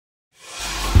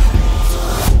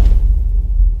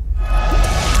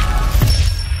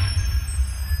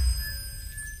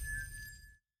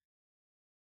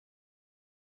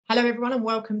Hello everyone and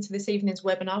welcome to this evening's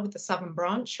webinar with the Southern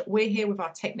Branch. We're here with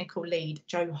our technical lead,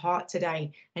 Joe Hart,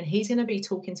 today, and he's going to be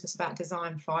talking to us about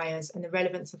design fires and the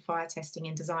relevance of fire testing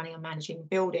in designing and managing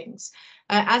buildings.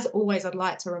 As always, I'd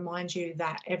like to remind you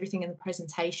that everything in the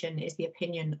presentation is the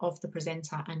opinion of the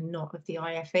presenter and not of the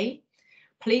IFE.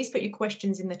 Please put your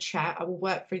questions in the chat. I will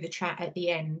work through the chat at the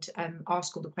end,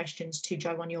 ask all the questions to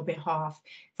Joe on your behalf.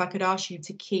 If I could ask you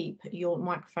to keep your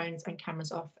microphones and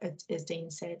cameras off, as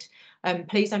Dean said.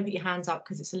 Please don't put your hands up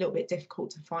because it's a little bit difficult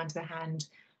to find the hand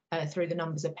through the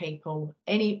numbers of people.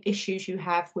 Any issues you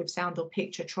have with sound or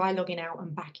picture, try logging out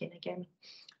and back in again.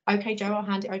 Okay, Joe, I'll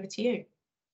hand it over to you.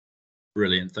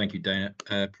 Brilliant. Thank you, Dana.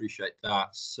 Appreciate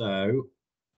that. So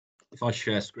if I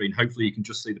share screen, hopefully you can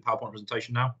just see the PowerPoint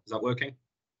presentation now. Is that working?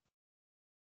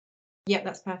 Yeah,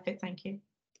 that's perfect. Thank you.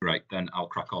 Great, then I'll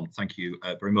crack on. Thank you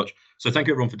very much. So thank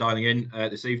you everyone for dialing in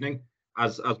this evening.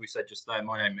 As we said just there,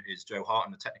 my name is Joe Hart.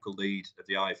 I'm the technical lead of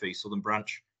the IFE Southern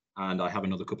Branch, and I have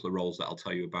another couple of roles that I'll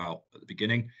tell you about at the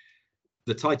beginning.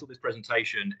 The title of this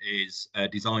presentation is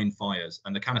Design Fires,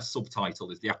 and the kind of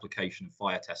subtitle is the application of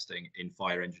fire testing in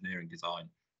fire engineering design.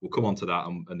 We'll come on to that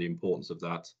and the importance of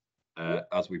that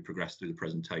as we progress through the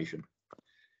presentation.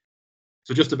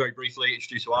 So just to very briefly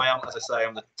introduce who I am, as I say,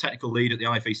 I'm the technical lead at the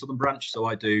IFE Southern Branch. So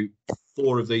I do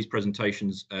 4 of these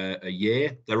presentations a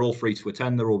year. They're all free to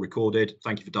attend. They're all recorded.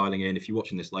 Thank you for dialing in. If you're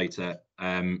watching this later,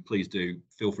 please do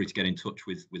feel free to get in touch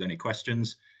with any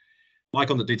questions. My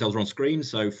contact details are on screen.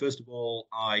 So first of all,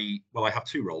 I have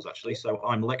 2 roles actually. So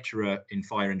I'm lecturer in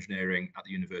fire engineering at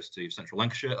the University of Central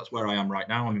Lancashire. That's where I am right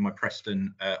now. I'm in my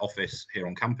Preston office here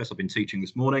on campus. I've been teaching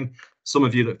this morning. Some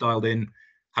of you that have dialed in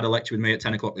had a lecture with me at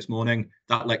 10 o'clock this morning.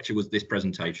 That lecture was this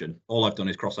presentation. All I've done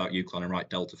is cross out UCLan and write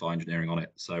Delta Fire Engineering on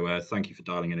it. So thank you for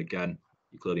dialing in again.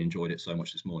 You clearly enjoyed it so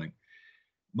much this morning.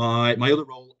 My other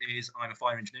role is I'm a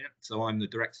fire engineer. So I'm the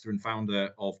director and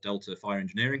founder of Delta Fire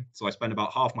Engineering. So I spend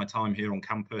about half my time here on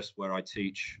campus where I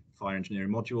teach fire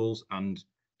engineering modules and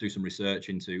do some research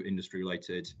into industry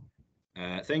related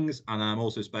things. And I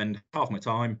also spend half my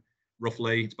time,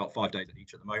 roughly, it's about 5 days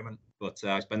each at the moment, but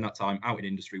I spend that time out in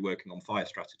industry working on fire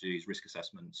strategies, risk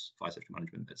assessments, fire safety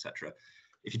management, etc.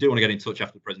 If you do want to get in touch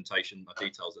after the presentation, my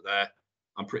details are there.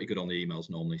 I'm pretty good on the emails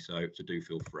normally, so do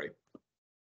feel free.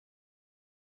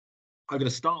 I'm going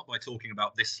to start by talking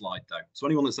about this slide though. So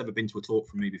anyone that's ever been to a talk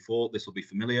from me before, this will be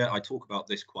familiar. I talk about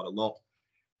this quite a lot.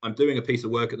 I'm doing a piece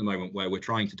of work at the moment where we're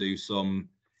trying to do some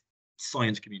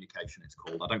science communication, it's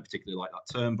called. I don't particularly like that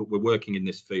term, but we're working in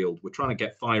this field. We're trying to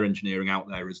get fire engineering out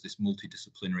there as this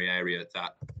multidisciplinary area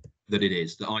that it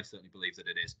is, that I certainly believe that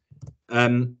it is.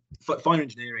 Fire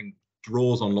engineering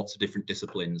draws on lots of different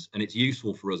disciplines, and it's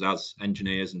useful for us as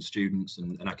engineers and students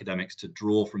and academics to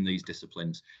draw from these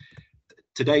disciplines.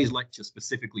 Today's lecture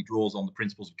specifically draws on the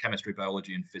principles of chemistry,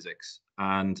 biology, and physics.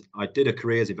 And I did a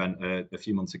careers event a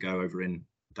few months ago over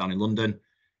down in London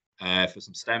for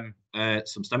some STEM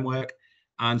work.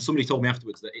 And somebody told me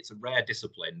afterwards that it's a rare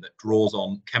discipline that draws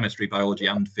on chemistry, biology,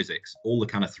 and physics, all the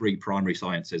kind of 3 primary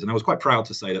sciences. And I was quite proud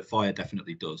to say that fire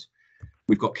definitely does.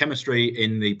 We've got chemistry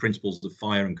in the principles of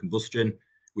fire and combustion.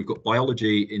 We've got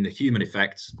biology in the human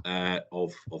effects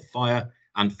of fire,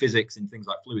 and physics in things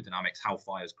like fluid dynamics, how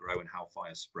fires grow and how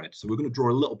fires spread. So we're going to draw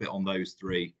a little bit on those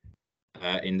 3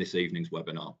 in this evening's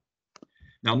webinar.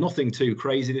 Now, nothing too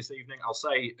crazy this evening. I'll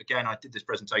say again, I did this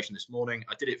presentation this morning.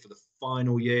 I did it for the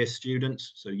final year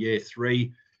students, so year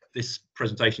 3. This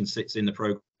presentation sits in the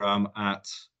program at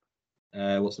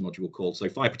what's the module called? So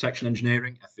Fire Protection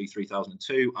Engineering, FE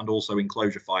 3002, and also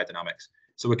Enclosure Fire Dynamics.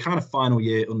 So we're kind of final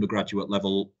year undergraduate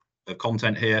level of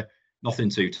content here. Nothing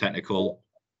too technical,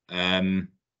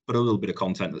 but a little bit of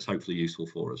content that's hopefully useful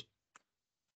for us.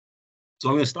 So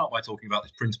I'm going to start by talking about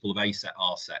this principle of ASET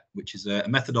RSET, which is a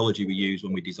methodology we use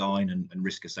when we design and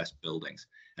risk assess buildings.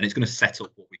 And it's going to set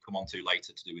up what we come on to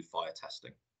later to do with fire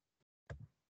testing.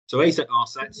 So ASET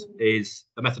RSET is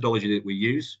a methodology that we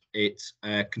use. It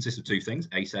consists of 2 things,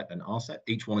 ASET and RSET.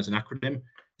 Each one is an acronym.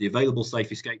 The available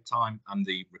safe escape time and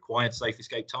the required safe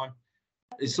escape time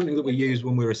is something that we use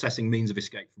when we're assessing means of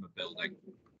escape from a building.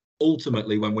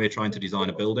 Ultimately, when we're trying to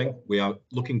design a building, we are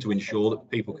looking to ensure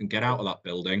that people can get out of that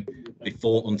building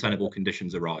before untenable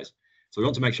conditions arise. So we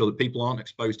want to make sure that people aren't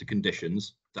exposed to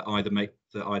conditions that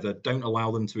either don't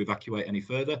allow them to evacuate any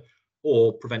further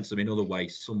or prevents them in other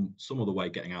ways, some other way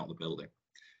getting out of the building.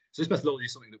 So this methodology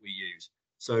is something that we use.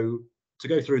 So to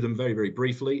go through them very, very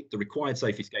briefly, the required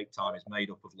safe escape time is made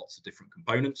up of lots of different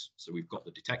components. So we've got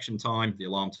the detection time, the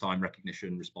alarm time,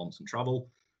 recognition, response, and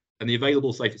travel. And the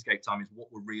available safe escape time is what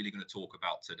we're really going to talk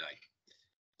about today.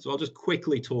 So I'll just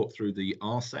quickly talk through the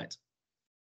RSET.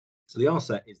 So the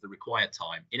RSET is the required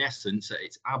time. In essence, at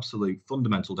its absolute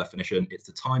fundamental definition, it's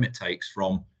the time it takes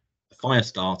from a fire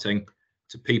starting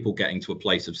to people getting to a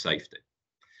place of safety.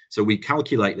 So we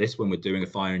calculate this when we're doing a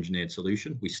fire engineered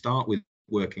solution. We start with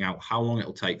working out how long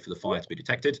it'll take for the fire to be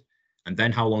detected, and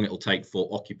then how long it'll take for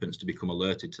occupants to become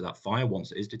alerted to that fire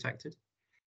once it is detected.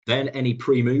 Then any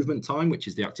pre-movement time, which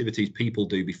is the activities people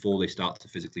do before they start to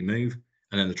physically move,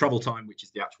 and then the travel time, which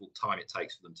is the actual time it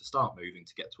takes for them to start moving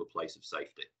to get to a place of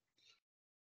safety.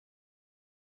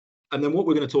 And then what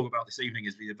we're going to talk about this evening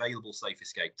is the available safe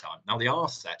escape time. Now the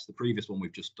RSET, the previous one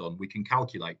we've just done, we can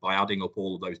calculate by adding up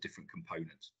all of those different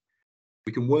components.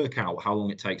 We can work out how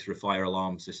long it takes for a fire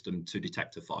alarm system to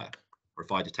detect a fire, or a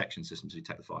fire detection system to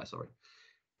detect the fire, sorry.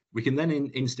 We can then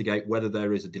instigate whether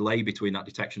there is a delay between that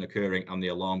detection occurring and the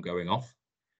alarm going off.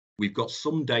 We've got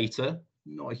some data,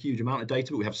 not a huge amount of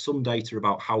data, but we have some data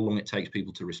about how long it takes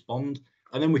people to respond.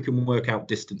 And then we can work out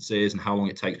distances and how long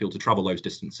it takes people to travel those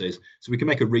distances. So we can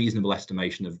make a reasonable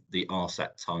estimation of the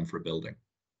RSET time for a building.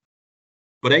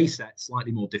 But ASET is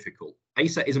slightly more difficult.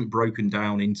 ASET isn't broken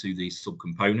down into these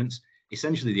subcomponents.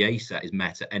 Essentially, the ASET is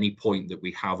met at any point that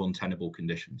we have untenable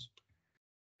conditions.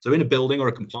 So in a building or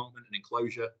a compartment, an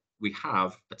enclosure, we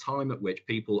have a time at which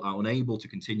people are unable to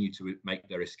continue to make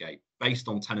their escape based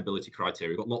on tenability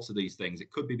criteria. We've got lots of these things.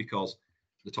 It could be because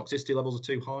the toxicity levels are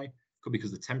too high. It could be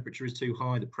because the temperature is too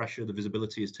high, the pressure, the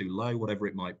visibility is too low, whatever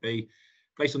it might be.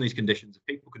 Based on these conditions, if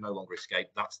people can no longer escape,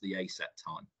 that's the ASET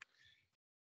time.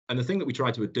 And the thing that we try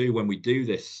to do when we do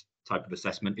this type of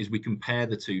assessment is we compare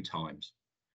the two times.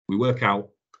 We work out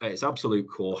at its absolute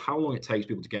core how long it takes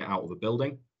people to get out of a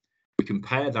building. We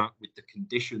compare that with the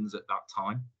conditions at that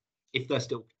time. If they're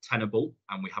still tenable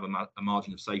and we have a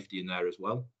margin of safety in there as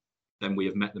well, then we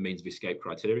have met the means of escape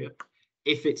criteria.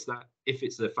 If it's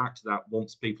the fact that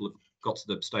once people have got to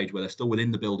the stage where they're still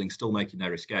within the building, still making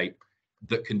their escape,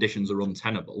 that conditions are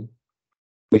untenable,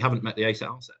 we haven't met the ASET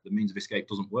RSET. The means of escape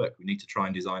doesn't work. We need to try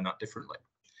and design that differently.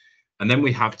 And then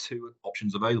we have two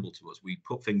options available to us. We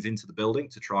put things into the building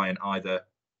to try and either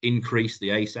increase the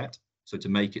ASET, so to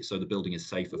make it so the building is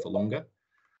safer for longer,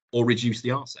 or reduce the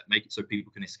RSET, make it so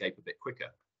people can escape a bit quicker.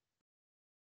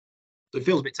 So it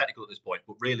feels a bit technical at this point,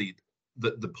 but really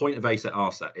the point of ASET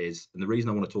RSET is, and the reason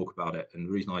I want to talk about it, and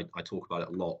the reason I talk about it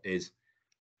a lot, is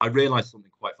I realized something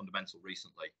quite fundamental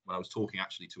recently when I was talking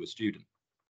actually to a student,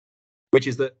 which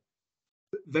is that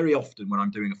very often when I'm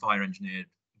doing a fire engineer,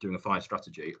 doing a fire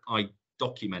strategy, I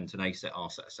document an ASET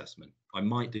RSET assessment. I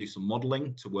might do some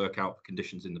modeling to work out the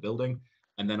conditions in the building,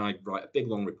 and then I write a big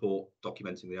long report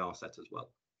documenting the RSET as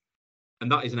well. And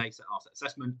that is an ASET RSET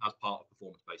assessment as part of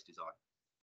performance-based design.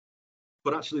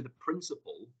 But actually the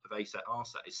principle of ASET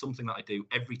RSET is something that I do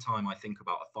every time I think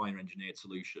about a fire engineered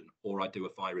solution or I do a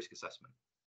fire risk assessment.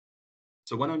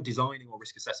 So when I'm designing or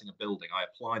risk assessing a building, I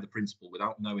apply the principle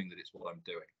without knowing that it's what I'm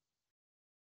doing.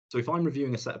 So if I'm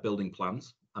reviewing a set of building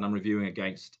plans and I'm reviewing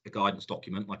against a guidance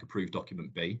document like approved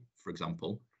document B, for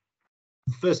example,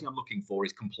 the first thing I'm looking for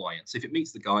is compliance. If it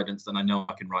meets the guidance, then I know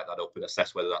I can write that up and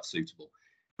assess whether that's suitable.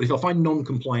 But if I find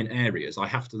non-compliant areas, I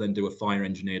have to then do a fire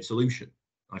engineered solution.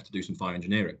 I have to do some fire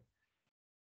engineering.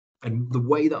 And the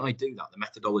way that I do that, the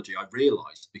methodology, I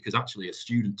realized because actually a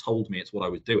student told me it's what I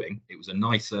was doing. It was a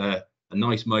nice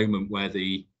moment where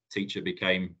the teacher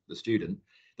became the student.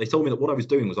 They told me that what I was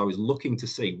doing was I was looking to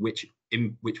see which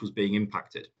was being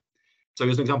impacted. So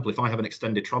as an example, if I have an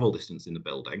extended travel distance in the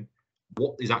building,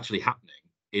 what is actually happening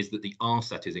is that the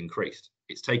RSET is increased.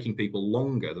 It's taking people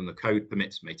longer than the code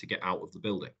permits me to get out of the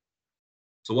building.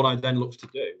 So what I then look to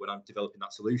do when I'm developing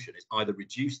that solution is either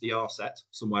reduce the RSET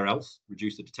somewhere else,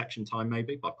 reduce the detection time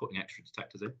maybe by putting extra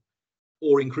detectors in,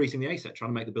 or increasing the ASET, trying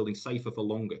to make the building safer for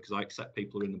longer because I accept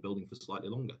people are in the building for slightly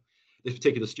longer. This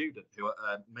particular student who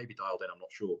maybe dialed in, I'm not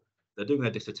sure, they're doing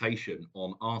their dissertation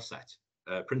on RSET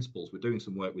principles. We're doing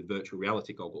some work with virtual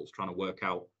reality goggles, trying to work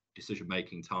out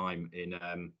decision-making time in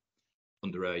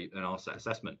under an RSET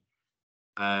assessment.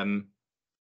 And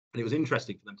it was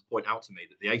interesting for them to point out to me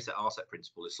that the ASET RSET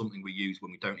principle is something we use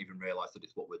when we don't even realize that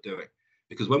it's what we're doing.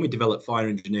 Because when we develop fire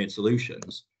engineered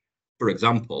solutions, for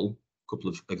example, a couple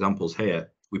of examples here,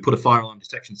 we put a fire alarm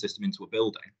detection system into a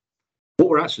building. What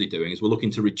we're actually doing is we're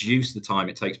looking to reduce the time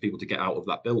it takes people to get out of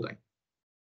that building.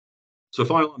 So a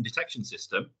fire alarm detection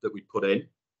system that we put in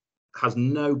has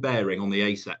no bearing on the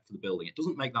ASET for the building. It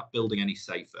doesn't make that building any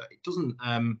safer. It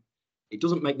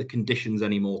doesn't make the conditions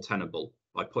any more tenable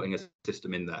by putting a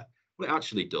system in there. What it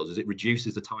actually does is it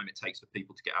reduces the time it takes for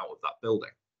people to get out of that building.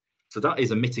 So that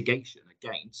is a mitigation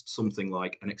against something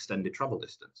like an extended travel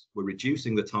distance. We're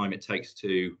reducing the time it takes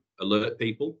to alert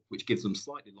people, which gives them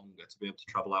slightly longer to be able to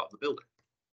travel out of the building.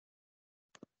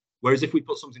 Whereas if we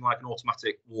put something like an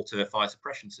automatic water fire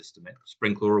suppression system in,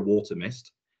 sprinkler or a water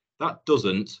mist, that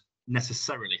doesn't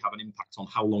necessarily have an impact on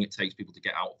how long it takes people to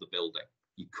get out of the building.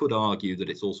 You could argue that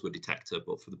it's also a detector,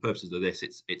 but for the purposes of this,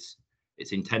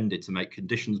 it's intended to make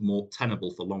conditions more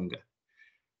tenable for longer.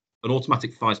 An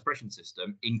automatic fire suppression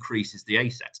system increases the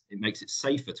ASET. It makes it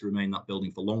safer to remain in that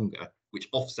building for longer, which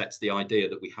offsets the idea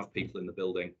that we have people in the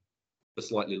building for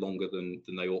slightly longer than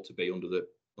they ought to be under the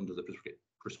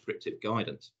prescriptive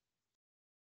guidance.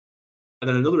 And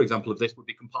then another example of this would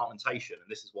be compartmentation. And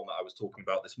this is one that I was talking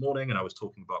about this morning, and I was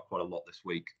talking about quite a lot this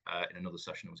week in another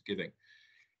session I was giving.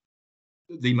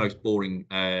 The most boring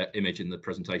image in the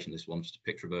presentation, this one, just a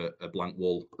picture of a blank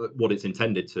wall. What it's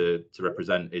intended to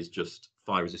represent is just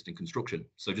fire-resistant construction,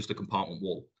 so just a compartment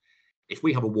wall. If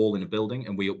we have a wall in a building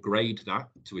and we upgrade that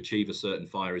to achieve a certain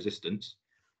fire resistance,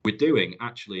 we're doing,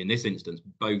 actually, in this instance,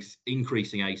 both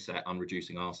increasing ASET and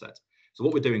reducing RSET. So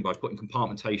what we're doing by putting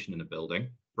compartmentation in a building,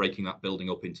 breaking that building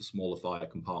up into smaller fire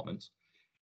compartments,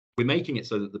 we're making it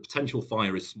so that the potential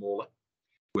fire is smaller.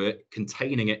 We're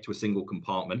containing it to a single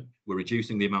compartment. We're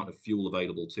reducing the amount of fuel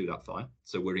available to that fire.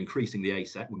 So we're increasing the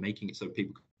ASET. We're making it so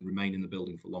people can remain in the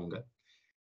building for longer.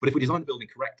 But if we design the building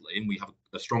correctly and we have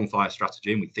a strong fire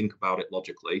strategy and we think about it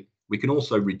logically, we can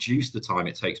also reduce the time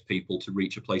it takes people to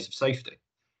reach a place of safety.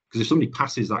 Because if somebody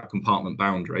passes that compartment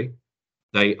boundary,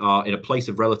 they are in a place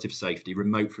of relative safety,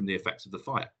 remote from the effects of the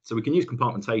fire. So we can use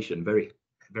compartmentation very,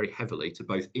 very heavily to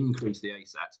both increase the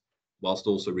ASET whilst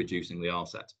also reducing the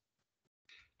RSET.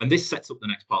 And this sets up the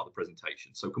next part of the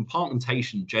presentation. So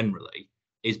compartmentation generally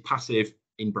is passive,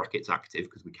 in brackets active,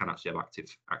 because we can actually have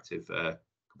active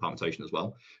compartmentation as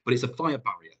well. But it's a fire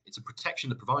barrier. It's a protection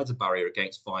that provides a barrier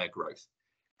against fire growth.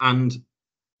 And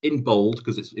in bold,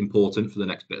 because it's important for the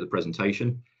next bit of the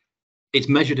presentation, it's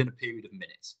measured in a period of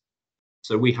minutes.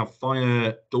 So we have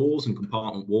fire doors and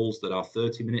compartment walls that are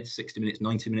 30 minutes, 60 minutes,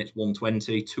 90 minutes,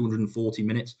 120, 240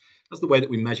 minutes. That's the way that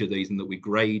we measure these and that we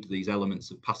grade these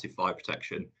elements of passive fire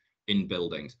protection in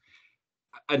buildings.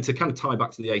 And to kind of tie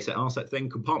back to the ASET RSET thing,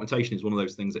 compartmentation is one of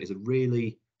those things that is a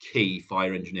really key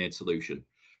fire engineered solution,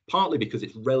 partly because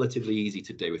it's relatively easy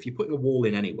to do. If you're putting a wall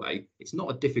in anyway, it's not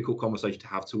a difficult conversation to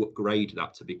have to upgrade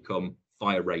that to become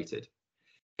fire rated.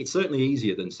 It's certainly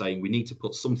easier than saying we need to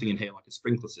put something in here like a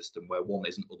sprinkler system where one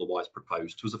isn't otherwise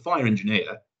proposed. So as a fire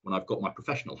engineer, when I've got my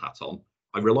professional hat on,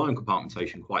 I rely on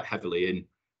compartmentation quite heavily in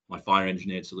my fire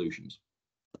engineered solutions.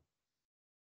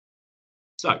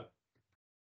 So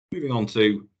moving on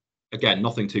to, again,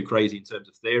 nothing too crazy in terms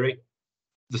of theory,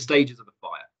 the stages of a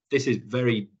fire. This is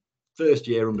very first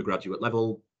year undergraduate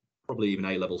level, probably even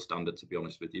A-level standard, to be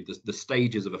honest with you, the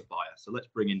stages of a fire. So let's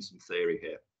bring in some theory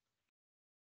here.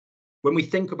 When we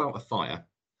think about a fire,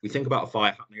 we think about a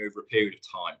fire happening over a period of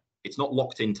time. It's not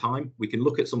locked in time. We can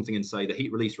look at something and say the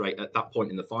heat release rate at that point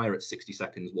in the fire at 60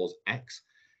 seconds was X.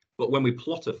 But when we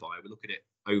plot a fire, we look at it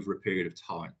over a period of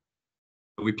time.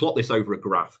 And we plot this over a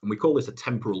graph, and we call this a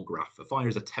temporal graph. A fire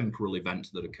is a temporal event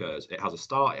that occurs. It has a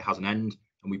start, it has an end,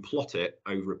 and we plot it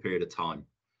over a period of time.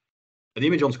 And the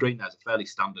image on screen there is a fairly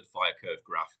standard fire curve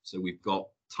graph. So we've got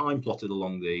time plotted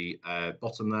along the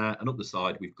bottom there, and up the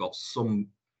side, we've got some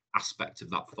aspect of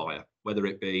that fire, whether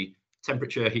it be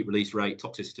temperature, heat release rate,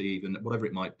 toxicity, even whatever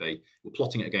it might be. We're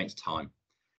plotting it against time.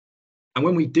 And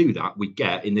when we do that, we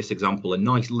get, in this example, a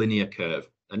nice linear curve,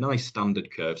 a nice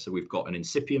standard curve. So we've got an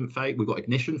incipient phase, we've got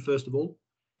ignition, first of all,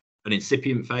 an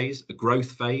incipient phase, a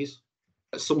growth phase.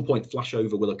 At some point,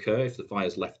 flashover will occur if the fire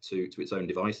is left to its own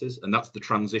devices, and that's the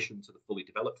transition to the fully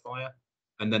developed fire.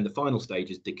 And then the final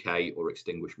stage is decay or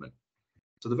extinguishment.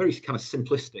 So the very kind of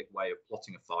simplistic way of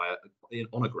plotting a fire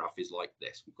on a graph is like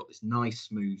this. We've got this nice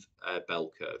smooth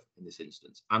bell curve in this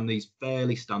instance, and these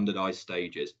fairly standardized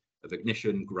stages of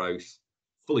ignition, growth,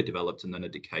 fully developed, and then a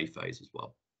decay phase as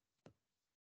well.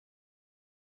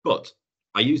 But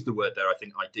I use the word there, I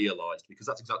think, idealized, because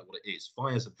that's exactly what it is.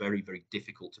 Fires are very, very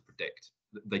difficult to predict.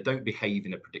 They don't behave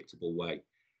in a predictable way.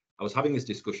 I was having this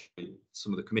discussion with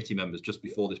some of the committee members just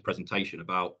before this presentation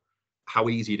about how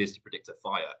easy it is to predict a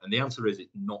fire. And the answer is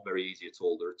it's not very easy at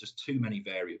all. There are just too many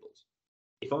variables.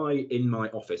 If I, in my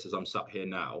office, as I'm sat here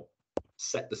now,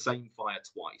 set the same fire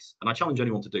twice, and I challenge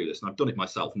anyone to do this, and I've done it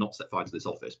myself, not set fire to this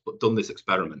office, but done this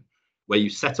experiment, where you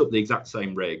set up the exact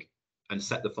same rig and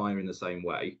set the fire in the same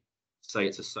way. Say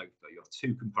it's a sofa, you have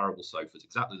two comparable sofas,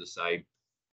 exactly the same,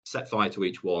 set fire to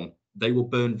each one. They will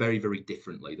burn very, very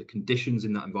differently. The conditions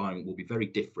in that environment will be very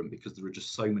different because there are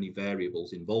just so many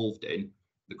variables involved in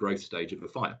the growth stage of a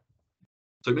fire.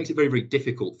 So it makes it very, very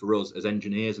difficult for us as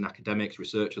engineers and academics,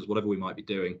 researchers, whatever we might be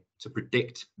doing, to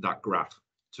predict that graph,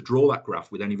 to draw that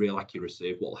graph with any real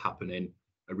accuracy of what will happen in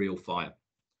a real fire.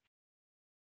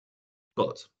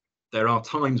 But There are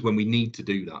times when we need to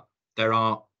do that. There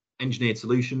are engineered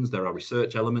solutions, there are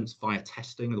research elements. Fire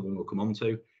testing, the one we'll come on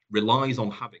to, relies on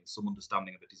having some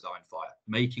understanding of a design fire,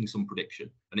 making some prediction.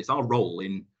 And it's our role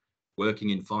in working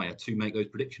in fire to make those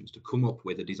predictions, to come up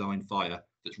with a design fire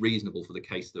that's reasonable for the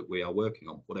case that we are working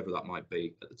on, whatever that might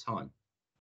be at the time.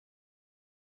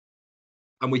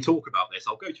 And we talk about this,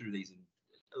 I'll go through these in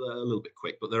a little bit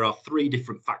quick, but there are 3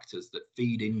 different factors that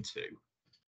feed into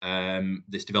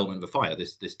this development of a fire,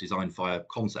 this design fire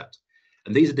concept.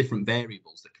 And these are different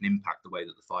variables that can impact the way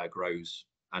that the fire grows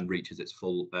and reaches its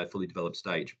fully developed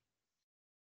stage.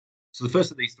 So the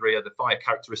first of these 3 are the fire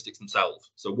characteristics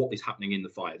themselves. So what is happening in the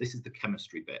fire? This is the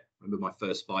chemistry bit. Remember my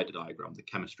first spider diagram, the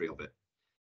chemistry of it.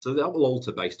 So that will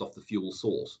alter based off the fuel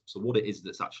source. So what it is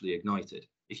that's actually ignited.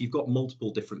 If you've got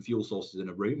multiple different fuel sources in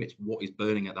a room, it's what is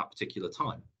burning at that particular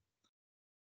time.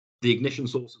 The ignition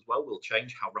source as well will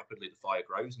change how rapidly the fire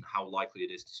grows and how likely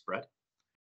it is to spread.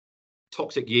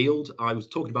 Toxic yield, I was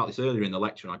talking about this earlier in the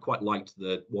lecture, and I quite liked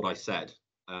what I said.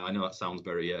 I know that sounds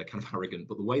very kind of arrogant,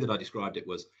 but the way that I described it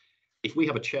was, if we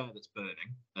have a chair that's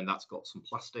burning and that's got some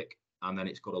plastic and then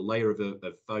it's got a layer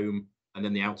of foam and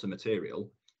then the outer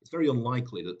material, it's very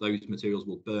unlikely that those materials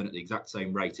will burn at the exact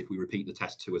same rate if we repeat the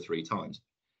test 2 or 3 times.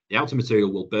 The outer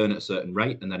material will burn at a certain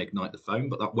rate and then ignite the foam,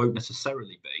 but that won't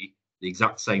necessarily be the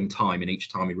exact same time in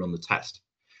each time we run the test.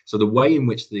 So the way in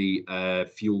which the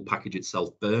fuel package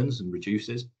itself burns and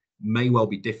reduces may well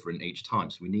be different each time.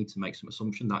 So we need to make some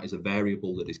assumption. That is a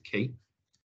variable that is key,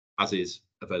 as is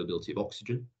availability of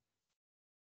oxygen.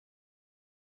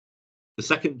 The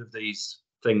second of these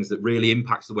things that really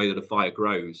impacts the way that a fire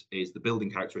grows is the building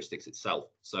characteristics itself.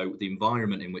 So the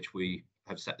environment in which we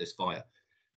have set this fire.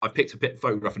 I've picked a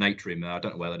photograph of an atrium. I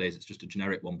don't know where that is. It's just a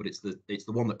generic one, but it's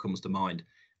the one that comes to mind.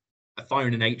 A fire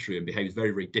in an atrium behaves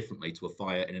very, very differently to a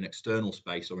fire in an external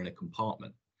space or in a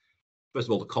compartment. First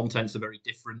of all, the contents are very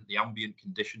different. The ambient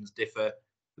conditions differ.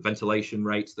 The ventilation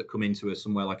rates that come into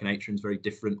somewhere like an atrium is very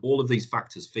different. All of these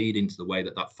factors feed into the way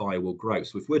that that fire will grow.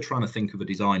 So if we're trying to think of a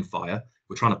design fire,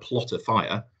 we're trying to plot a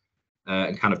fire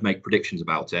and kind of make predictions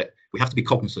about it, we have to be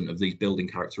cognizant of these building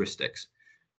characteristics.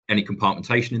 Any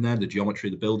compartmentation in there, the geometry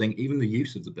of the building, even the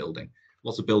use of the building.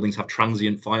 Lots of buildings have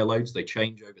transient fire loads. They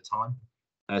change over time.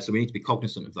 So we need to be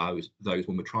cognizant of those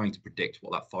when we're trying to predict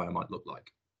what that fire might look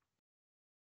like.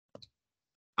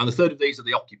 And the third of these are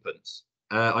the occupants.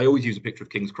 I always use a picture of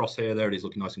King's Cross here. There it is,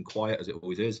 looking nice and quiet, as it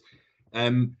always is.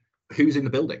 Who's in the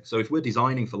building? So if we're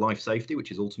designing for life safety,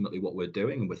 which is ultimately what we're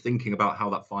doing, and we're thinking about how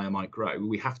that fire might grow,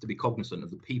 we have to be cognizant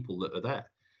of the people that are there.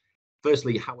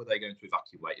 Firstly, how are they going to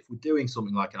evacuate? If we're doing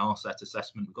something like an RSET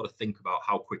assessment, we've got to think about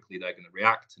how quickly they're going to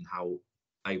react and how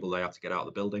able they are to get out of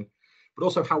the building. But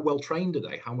also, how well trained are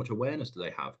they? How much awareness do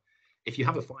they have? If you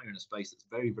have a fire in a space that's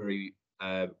very, very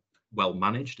well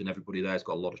managed and everybody there's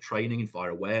got a lot of training in fire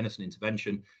awareness and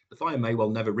intervention, the fire may well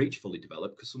never reach fully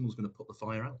developed because someone's going to put the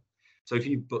fire out. So if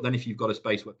you've got a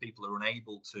space where people are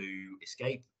unable to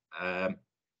escape,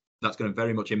 that's going to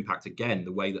very much impact again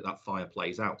the way that that fire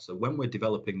plays out. So when we're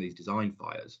developing these design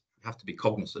fires, we have to be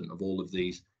cognizant of all of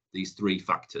these 3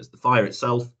 factors: the fire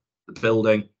itself, the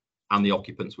building, and the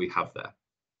occupants we have there.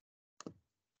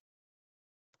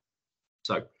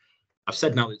 So I've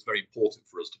said now that it's very important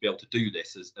for us to be able to do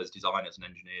this as designers and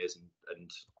engineers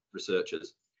and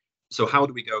researchers. So how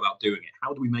do we go about doing it?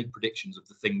 How do we make predictions of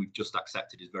the thing we've just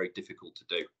accepted is very difficult to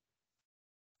do?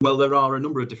 Well, there are a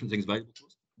number of different things available to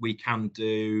us. We can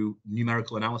do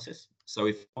numerical analysis. So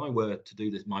if I were to do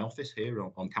this in my office here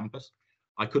on campus,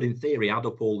 I could in theory add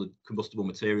up all the combustible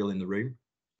material in the room,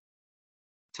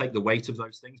 take the weight of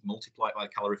those things, multiply it by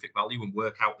the calorific value, and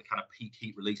work out the kind of peak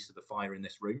heat release of the fire in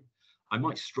this room. I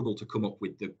might struggle to come up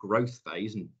with the growth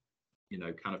phase and,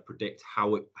 kind of predict how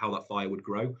that fire would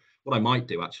grow. What I might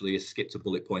do actually is skip to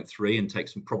bullet point 3 and take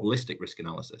some probabilistic risk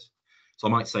analysis. So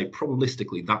I might say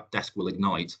probabilistically that desk will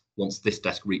ignite once this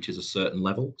desk reaches a certain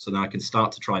level. So then I can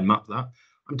start to try and map that.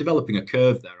 I'm developing a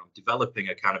curve there. I'm developing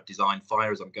a kind of design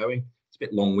fire as I'm going. It's a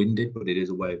bit long-winded, but it is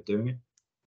a way of doing it.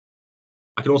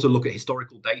 I can also look at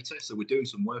historical data. So we're doing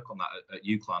some work on that at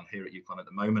UCLan, here at UCLan at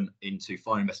the moment, into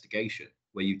fire investigation,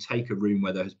 where you take a room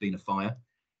where there has been a fire,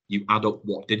 you add up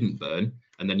what didn't burn,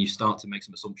 and then you start to make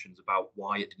some assumptions about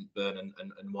why it didn't burn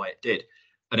and why it did.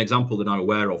 An example that I'm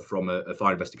aware of from a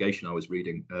fire investigation I was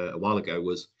reading a while ago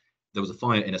was there was a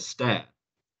fire in a stair,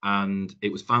 and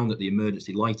it was found that the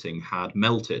emergency lighting had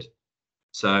melted.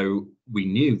 So we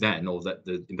knew then, or that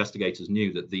the investigators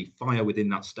knew, that the fire within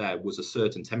that stair was a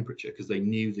certain temperature because they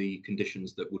knew the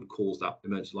conditions that would cause that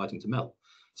emergency lighting to melt.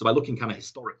 So by looking kind of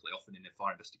historically, often in a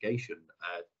fire investigation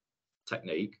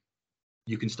technique,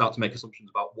 you can start to make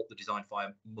assumptions about what the design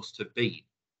fire must have been.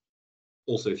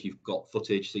 Also, if you've got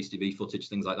footage, CCTV footage,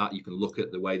 things like that, you can look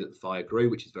at the way that the fire grew,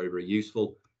 which is very, very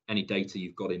useful. Any data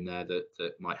you've got in there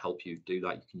that might help you do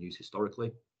that, you can use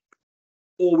historically.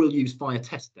 Or we'll use fire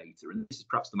test data, and this is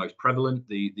perhaps the most prevalent.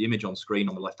 The image on screen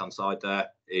on the left-hand side there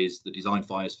is the design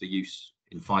fires for use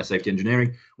in fire safety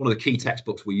engineering. One of the key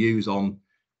textbooks we use on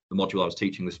the module I was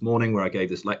teaching this morning, where I gave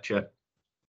this lecture,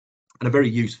 and a very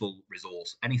useful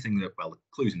resource. Anything that, well, the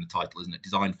clue's in the title, isn't it?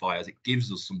 Design fires. It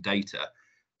gives us some data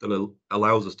that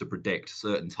allows us to predict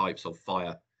certain types of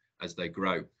fire as they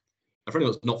grow. For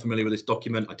anyone that's not familiar with this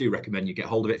document, I do recommend you get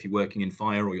hold of it if you're working in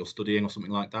fire or you're studying or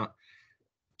something like that.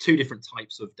 Two different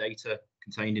types of data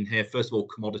contained in here. First of all,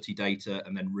 commodity data,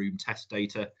 and then room test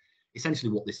data.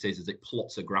 Essentially what this is it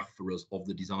plots a graph for us of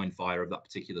the design fire of that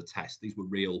particular test. These were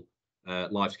real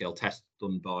live scale tests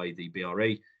done by the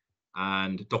BRE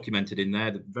and documented in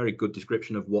there. The very good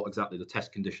description of what exactly the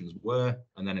test conditions were,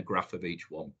 and then a graph of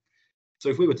each one. So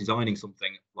if we were designing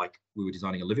something like we were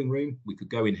designing a living room, we could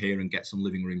go in here and get some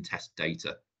living room test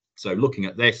data. So looking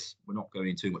at this, we're not going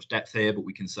into too much depth here, but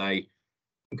we can say,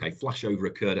 okay, flashover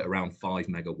occurred at around 5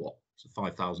 megawatt, so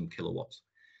 5,000 kilowatts.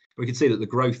 We can see that the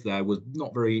growth there was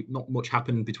not much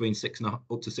happened between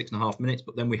up to 6.5 minutes,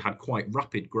 but then we had quite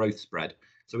rapid growth spread.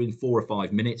 So in 4 or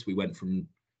 5 minutes, we went from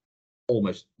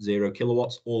almost 0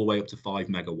 kilowatts all the way up to 5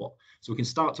 megawatt. So we can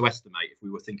start to estimate, if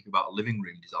we were thinking about a living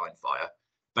room design fire,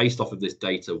 based off of this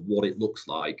data, what it looks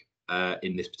like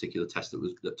in this particular test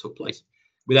that took place.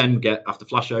 We then get, after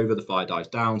flashover, the fire dies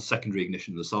down, secondary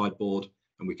ignition of the sideboard,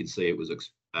 and we can see it was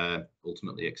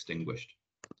ultimately extinguished.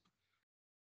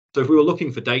 So if we were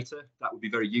looking for data, that would be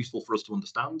very useful for us to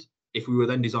understand. If we were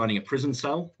then designing a prison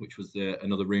cell, which was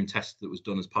another room test that was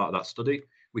done as part of that study,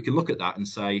 we can look at that and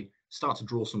say, start to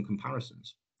draw some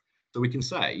comparisons. So we can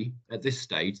say at this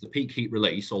stage, the peak heat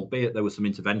release, albeit there was some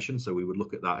intervention, so we would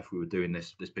look at that if we were doing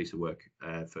this piece of work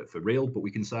for real, but we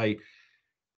can say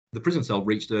the prison cell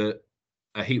reached a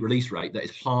heat release rate that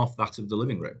is half that of the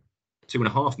living room,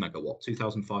 2.5 megawatt,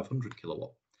 2,500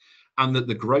 kilowatt. And that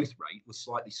the growth rate was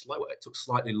slightly slower. It took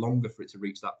slightly longer for it to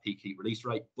reach that peak heat release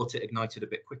rate, but it ignited a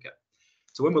bit quicker.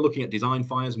 So when we're looking at design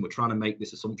fires and we're trying to make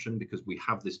this assumption, because we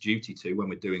have this duty to when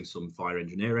we're doing some fire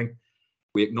engineering,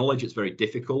 we acknowledge it's very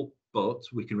difficult, but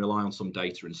we can rely on some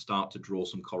data and start to draw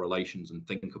some correlations and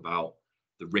think about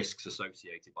the risks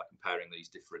associated by comparing these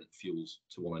different fuels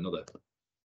to one another.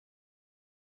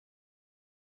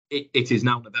 It is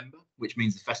now November, which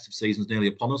means the festive season is nearly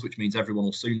upon us, which means everyone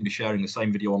will soon be sharing the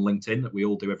same video on LinkedIn that we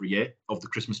all do every year of the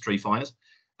Christmas tree fires.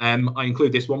 I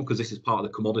include this one because this is part of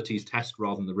the commodities test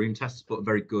rather than the room tests, but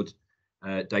very good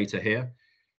data here.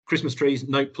 Christmas trees,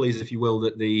 note please, if you will,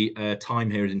 that the time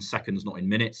here is in seconds, not in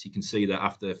minutes. You can see that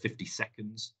after 50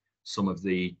 seconds, some of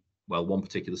the, well, one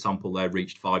particular sample there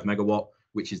reached 5 megawatt,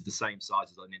 which is the same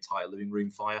size as an entire living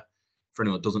room fire. For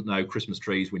anyone that doesn't know, Christmas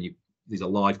trees, these are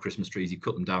live Christmas trees, you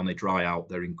cut them down, they dry out,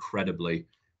 they're incredibly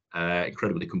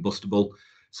combustible.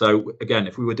 So again,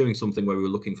 if we were doing something where we were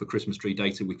looking for Christmas tree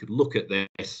data, we could look at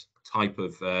this type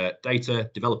of data,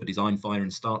 develop a design fire,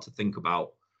 and start to think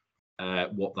about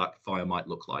what that fire might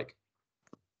look like.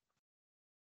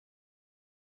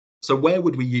 So where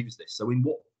would we use this? So in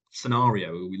what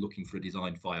scenario are we looking for a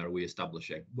design fire? Are we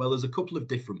establishing? Well, there's a couple of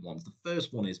different ones. The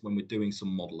first one is when we're doing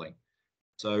some modeling.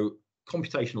 So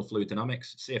computational fluid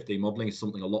dynamics, CFD modeling, is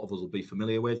something a lot of us will be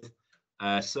familiar with.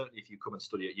 Certainly if you come and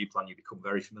study at UPlan, you become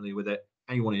very familiar with it.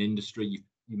 Anyone in industry,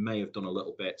 you may have done a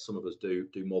little bit. Some of us do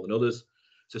more than others.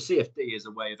 So CFD is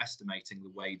a way of estimating the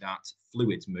way that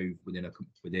fluids move within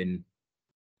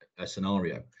a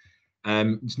scenario.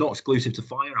 It's not exclusive to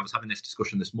fire. I was having this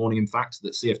discussion this morning, in fact,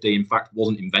 that CFD, in fact,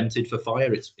 wasn't invented for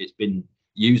fire. It's been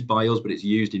used by us, but it's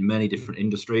used in many different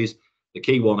industries. The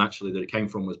key one, actually, that it came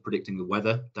from was predicting the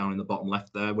weather down in the bottom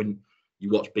left there. When you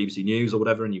watch BBC News or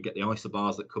whatever, and you get the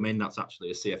isobars that come in, that's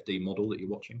actually a CFD model that you're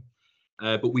watching.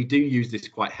 But we do use this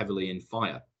quite heavily in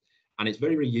fire, and it's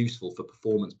very, very useful for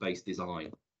performance-based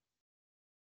design.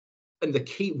 And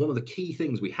one of the key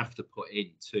things we have to put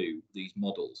into these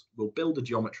models, we'll build a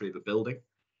geometry of a building.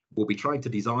 We'll be trying to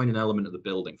design an element of the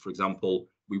building. For example,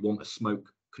 we want a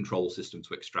smoke control system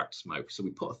to extract smoke. So we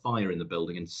put a fire in the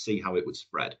building and see how it would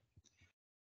spread.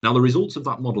 Now, the results of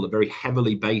that model are very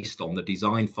heavily based on the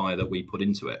design fire that we put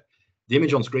into it. The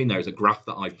image on screen there is a graph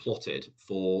that I've plotted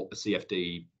for a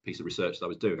CFD piece of research that I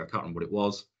was doing. I can't remember what it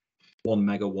was. 1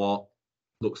 megawatt.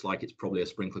 Looks like it's probably a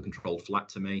sprinkler controlled flat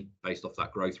to me based off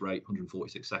that growth rate,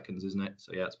 146 seconds, isn't it?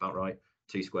 So yeah, it's about right.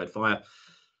 T-squared fire.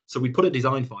 So we put a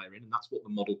design fire in, and that's what the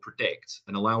model predicts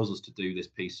and allows us to do this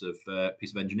piece of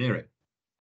engineering.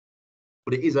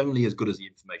 But it is only as good as the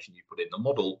information you put in. The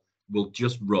model will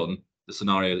just run the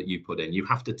scenario that you put in. You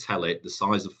have to tell it the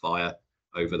size of fire,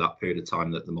 over that period of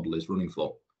time that the model is running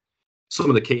for. Some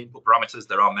of the key input parameters,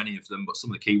 there are many of them, but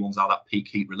some of the key ones are that peak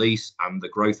heat release and the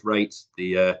growth rate,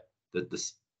 the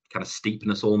kind of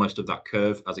steepness almost of that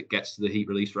curve as it gets to the heat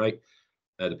release rate,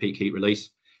 the peak heat release.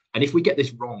 And if we get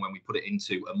this wrong when we put it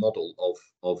into a model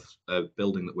of a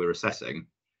building that we're assessing,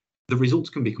 the results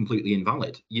can be completely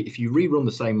invalid. If you rerun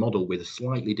the same model with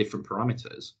slightly different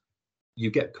parameters, you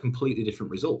get completely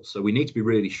different results. So we need to be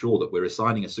really sure that we're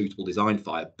assigning a suitable design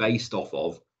fire based off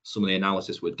of some of the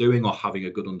analysis we're doing, or having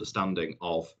a good understanding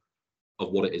of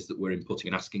what it is that we're inputting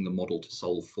and asking the model to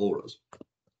solve for us.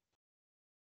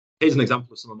 Here's an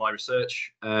example of some of my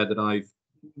research that I've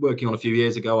working on a few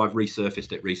years ago. I've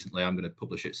resurfaced it recently. I'm going to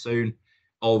publish it soon,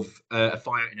 of a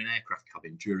fire in an aircraft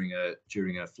cabin during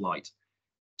a flight.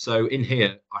 So in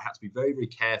here, I had to be very, very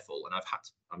careful, and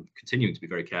I'm continuing to be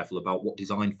very careful about what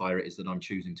design fire it is that I'm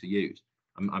choosing to use.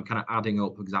 I'm kind of adding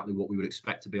up exactly what we would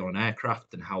expect to be on an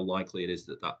aircraft and how likely it is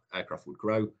that that aircraft would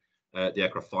grow, the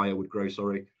aircraft fire would grow,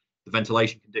 sorry, the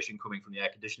ventilation condition coming from the air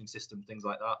conditioning system, things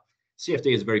like that.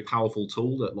 CFD is a very powerful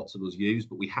tool that lots of us use,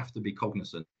 but we have to be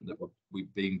cognizant that we're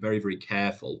being very, very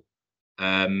careful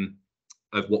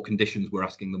of what conditions we're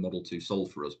asking the model to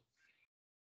solve for us.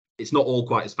 It's not all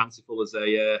quite as fanciful as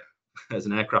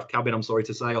an aircraft cabin, I'm sorry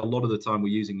to say. A lot of the time we're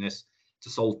using this to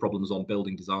solve problems on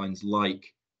building designs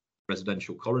like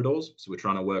residential corridors. So we're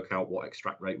trying to work out what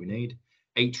extract rate we need.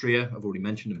 Atria, I've already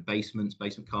mentioned, and basements,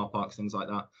 basement car parks, things like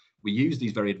that. We use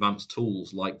these very advanced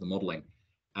tools like the modeling.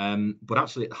 But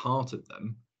actually at the heart of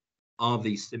them are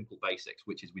these simple basics,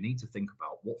 which is we need to think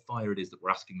about what fire it is that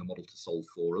we're asking the model to solve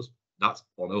for us. That's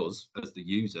on us as the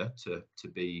user to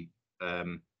be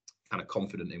kind of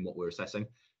confident in what we're assessing,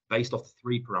 based off the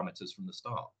 3 parameters from the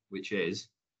start, which is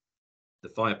the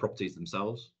fire properties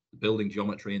themselves, the building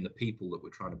geometry, and the people that we're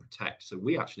trying to protect. So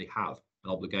we actually have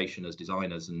an obligation as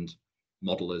designers and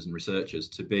modelers and researchers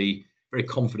to be very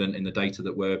confident in the data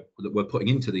that we're putting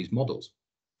into these models.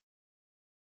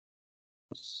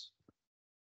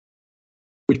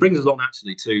 Which brings us on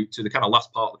actually to the kind of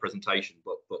last part of the presentation,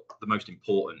 but the most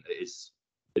important is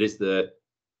the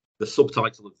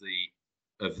subtitle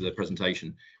of the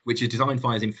presentation, which is design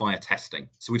fires in fire testing.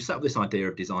 So we've set up this idea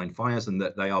of design fires and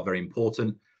that they are very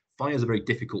important. Fires are very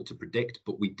difficult to predict,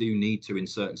 but we do need to, in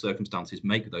certain circumstances,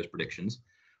 make those predictions.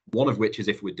 One of which is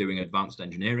if we're doing advanced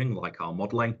engineering, like our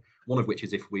modeling. One of which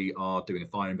is if we are doing a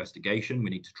fire investigation, we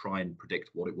need to try and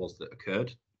predict what it was that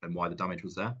occurred and why the damage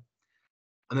was there.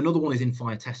 And another one is in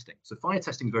fire testing. So fire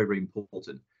testing is very, very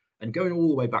important. And going all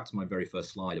the way back to my very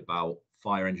first slide about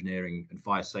fire engineering and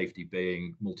fire safety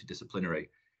being multidisciplinary,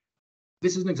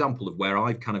 this is an example of where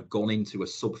I've kind of gone into a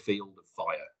subfield of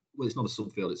fire. Well, it's not a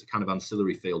subfield, it's a kind of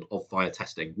ancillary field of fire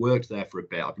testing. Worked there for a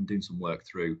bit. I've been doing some work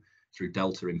through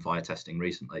Delta in fire testing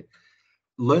recently.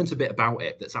 Learned a bit about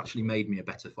it that's actually made me a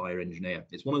better fire engineer.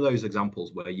 It's one of those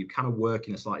examples where you kind of work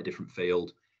in a slightly different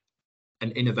field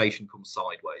and innovation comes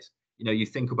sideways. You know, you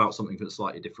think about something in a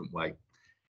slightly different way.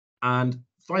 And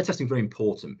fire testing is very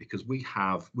important because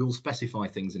we'll specify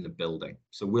things in the building.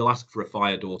 So we'll ask for a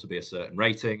fire door to be a certain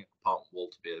rating, a apartment wall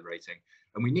to be a rating,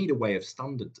 and we need a way of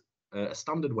a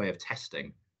standard way of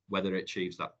testing whether it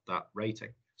achieves that rating,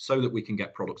 so that we can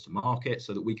get products to market,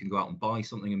 so that we can go out and buy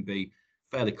something and be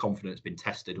fairly confident it's been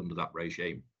tested under that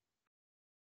regime.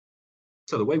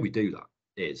 So the way we do that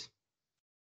is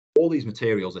all these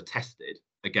materials are tested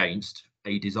against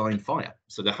a design fire.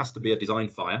 So there has to be a design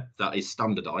fire that is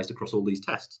standardized across all these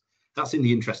tests. That's in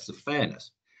the interests of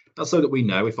fairness. That's so that we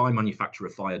know if I manufacture a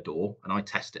fire door and I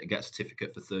test it and get a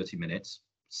certificate for 30 minutes,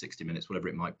 60 minutes, whatever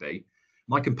it might be,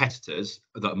 my competitors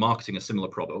that are marketing a similar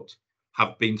product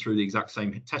have been through the exact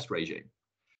same test regime.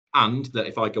 And that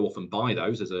if I go off and buy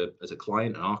those as a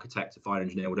client, an architect, a fire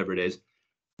engineer, whatever it is,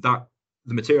 that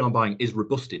the material I'm buying is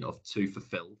robust enough to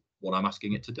fulfill what I'm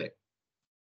asking it to do.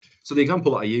 So the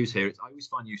example that I use here, I always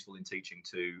find useful in teaching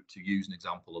to use an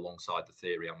example alongside the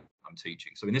theory I'm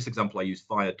teaching. So in this example, I use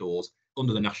fire doors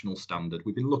under the national standard.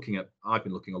 I've been looking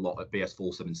a lot at BS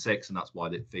 476, and that's why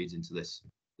it feeds into this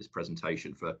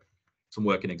presentation for some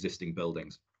work in existing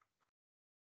buildings.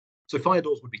 So fire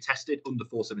doors would be tested under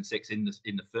 476 in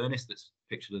the furnace that's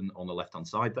pictured on the left-hand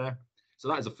side there. So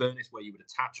that is a furnace where you would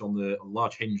attach on the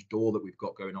large hinge door that we've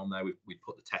got going on there. We've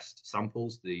put the test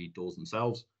samples, the doors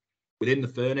themselves. Within the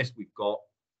furnace, we've got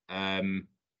on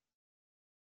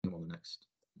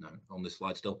this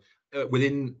slide still.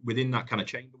 Within that kind of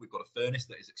chamber, we've got a furnace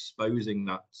that is exposing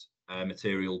that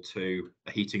material to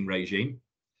a heating regime.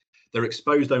 They're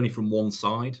exposed only from one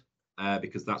side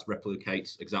because that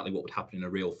replicates exactly what would happen in a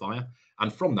real fire.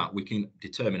 And from that, we can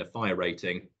determine a fire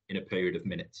rating in a period of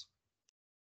minutes.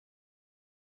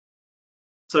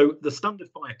 So the standard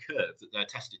fire curve that they're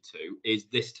tested to is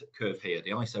this curve here,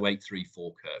 the ISO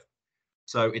 834 curve.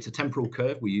 So it's a temporal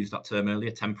curve. We used that term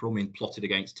earlier. Temporal means plotted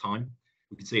against time.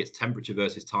 We can see it's temperature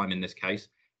versus time in this case.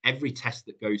 Every test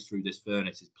that goes through this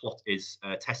furnace is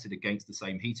tested against the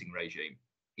same heating regime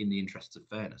in the interests of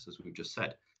fairness, as we've just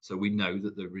said. So we know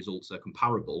that the results are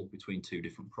comparable between two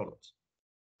different products.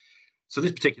 So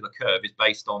this particular curve is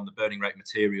based on the burning rate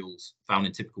materials found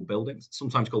in typical buildings. It's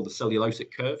sometimes called the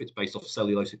cellulosic curve. It's based off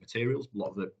cellulosic materials, a lot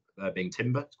of it being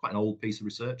timber. It's quite an old piece of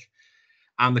research.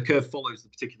 And the curve follows the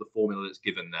particular formula that's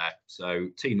given there. So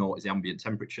T0 is the ambient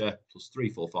temperature plus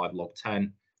 345 log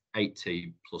 10,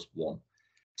 8T plus 1.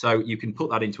 So you can put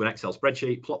that into an Excel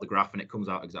spreadsheet, plot the graph, and it comes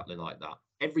out exactly like that.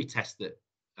 Every test that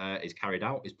is carried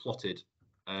out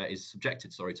is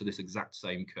subjected to this exact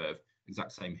same curve,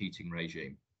 exact same heating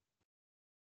regime.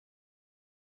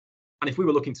 And if we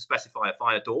were looking to specify a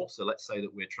fire door, so let's say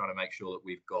that we're trying to make sure that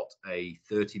we've got a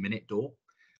 30-minute door,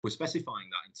 we're specifying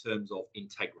that in terms of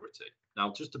integrity.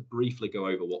 Now, just to briefly go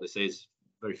over what this is,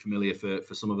 very familiar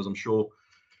for some of us, I'm sure.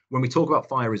 When we talk about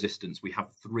fire resistance, we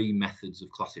have three methods of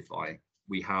classifying.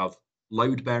 We have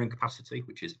load bearing capacity,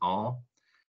 which is R.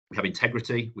 We have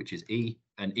integrity, which is E,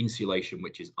 and insulation,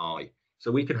 which is I.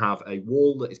 So we can have a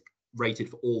wall that is rated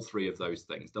for all three of those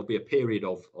things. There'll be a period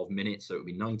of minutes, so it'll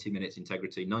be 90 minutes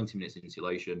integrity, 90 minutes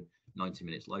insulation, 90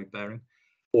 minutes load bearing.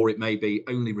 Or it may be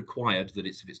only required that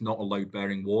if it's not a load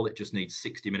bearing wall, it just needs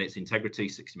 60 minutes integrity,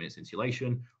 60 minutes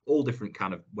insulation. All different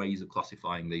kind of ways of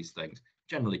classifying these things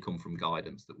generally come from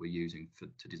guidance that we're using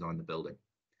to design the building.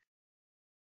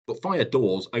 But fire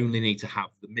doors only need to have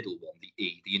the middle one, the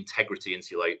E, the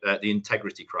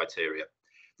integrity criteria.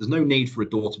 There's no need for a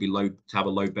door to have a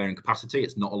load bearing capacity.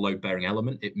 It's not a load bearing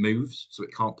element. It moves, so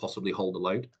it can't possibly hold a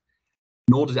load.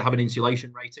 Nor does it have an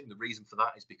insulation rating. The reason for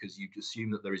that is because you assume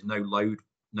that there is no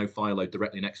fire load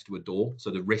directly next to a door.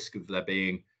 So the risk of there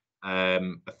being a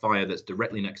fire that's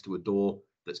directly next to a door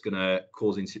that's going to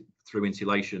cause through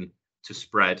insulation to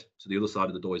spread to the other side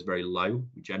of the door is very low.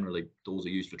 Doors are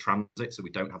used for transit, so we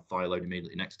don't have fire load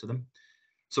immediately next to them.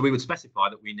 So we would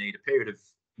specify that we need a period of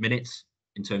minutes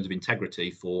in terms of integrity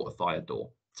for a fire door.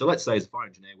 So let's say as a fire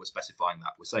engineer, we're specifying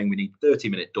that. We're saying we need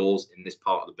 30-minute doors in this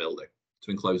part of the building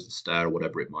to enclose the stair or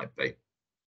whatever it might be.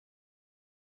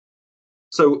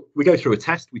 So we go through a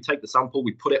test, we take the sample,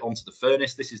 we put it onto the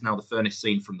furnace. This is now the furnace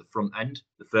seen from the front end.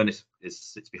 The furnace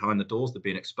sits behind the doors, they're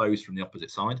being exposed from the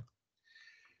opposite side.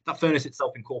 That furnace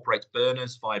itself incorporates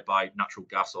burners fired by natural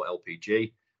gas or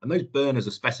LPG, and those burners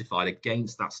are specified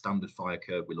against that standard fire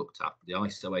curve we looked at, the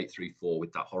ISO 834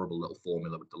 with that horrible little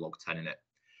formula with the log 10 in it.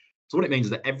 So what it means is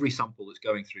that every sample that's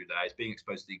going through there is being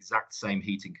exposed to the exact same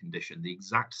heating condition, the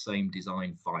exact same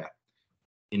design fire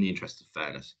in the interest of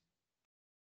fairness.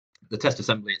 The test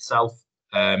assembly itself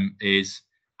is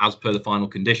as per the final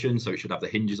condition, so it should have the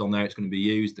hinges on there it's going to be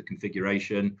used, the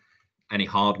configuration, any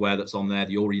hardware that's on there,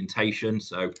 the orientation.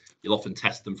 So you'll often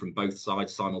test them from both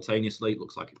sides simultaneously. It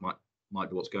looks like it might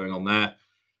be what's going on there.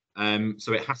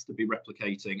 So it has to be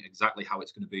replicating exactly how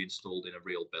it's going to be installed in a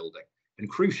real building. And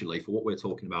crucially, for what we're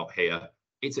talking about here,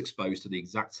 it's exposed to the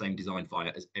exact same design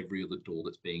fire as every other door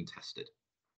that's being tested.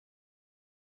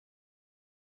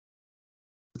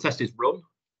 The test is run,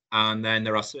 and then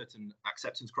there are certain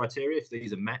acceptance criteria. If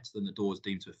these are met, then the door is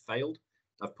deemed to have failed.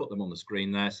 I've put them on the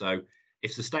screen there. So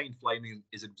if sustained flaming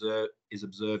is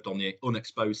observed on the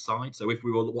unexposed side, so if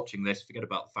we were watching this, forget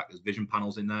about the fact there's vision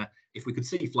panels in there. If we could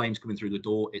see flames coming through the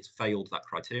door, it's failed that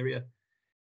criteria.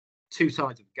 Two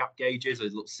sides of gap gauges, a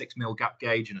little 6mm gap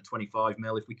gauge and a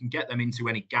 25mm. If we can get them into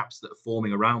any gaps that are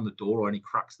forming around the door or any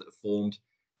cracks that are formed,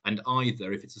 and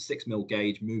either if it's a 6mm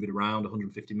gauge, move it around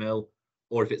 150mm,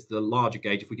 or if it's the larger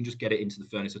gauge, if we can just get it into the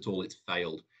furnace at all, it's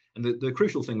failed. And the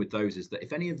crucial thing with those is that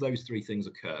if any of those three things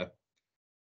occur,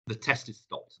 the test is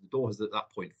stopped. The door has at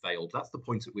that point failed. That's the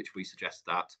point at which we suggest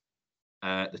that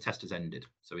the test has ended.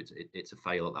 So it's a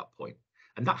fail at that point.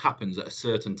 And that happens at a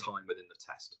certain time within the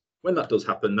test. When that does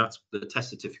happen, that's the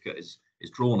test certificate is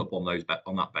drawn up on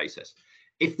that basis.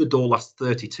 If the door lasts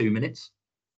 32 minutes,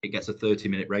 it gets a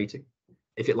 30-minute rating.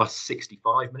 If it lasts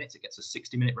 65 minutes, it gets a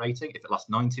 60-minute rating. If it lasts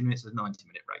 90 minutes, it's a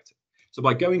 90-minute rating. So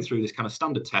by going through this kind of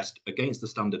standard test against the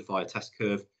standard fire test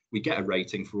curve, we get a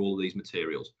rating for all of these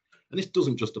materials. And this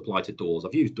doesn't just apply to doors.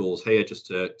 I've used doors here just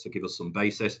to give us some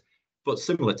basis, but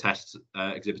similar tests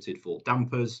exhibited for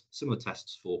dampers, similar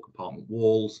tests for compartment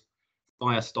walls,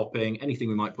 fire stopping, anything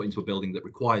we might put into a building that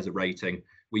requires a rating.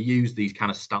 We use these kind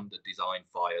of standard design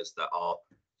fires that are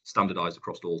standardized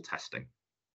across all testing.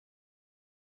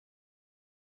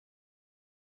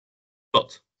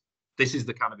 But this is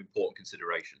the kind of important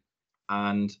consideration.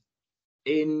 And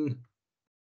in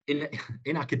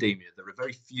in academia, there are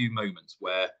very few moments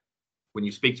where, when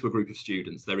you speak to a group of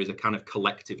students, there is a kind of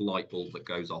collective light bulb that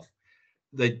goes off.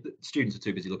 The students are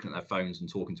too busy looking at their phones and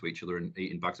talking to each other and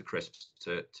eating bags of crisps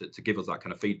to give us that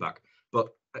kind of feedback. But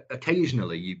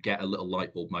occasionally you get a little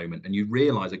light bulb moment and you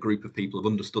realize a group of people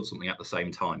have understood something at the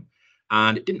same time.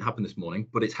 And it didn't happen this morning,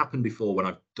 but it's happened before when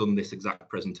I've done this exact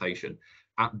presentation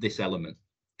at this element,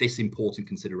 this important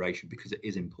consideration, because it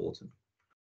is important.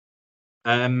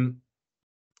 The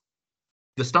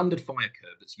standard fire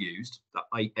curve that's used, that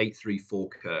 834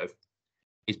 curve,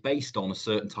 is based on a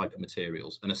certain type of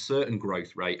materials and a certain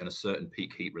growth rate and a certain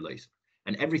peak heat release.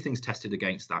 And everything's tested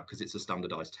against that because it's a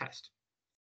standardized test.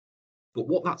 But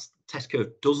what that test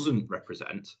curve doesn't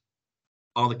represent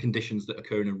are the conditions that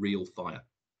occur in a real fire.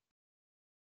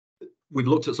 We've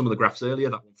looked at some of the graphs earlier,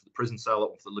 that one for the prison cell, that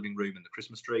one for the living room and the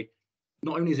Christmas tree.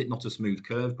 Not only is it not a smooth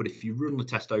curve, but if you run the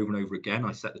test over and over again,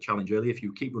 I set the challenge earlier, if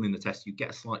you keep running the test, you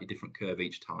get a slightly different curve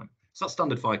each time. So that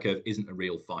standard fire curve isn't a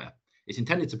real fire. It's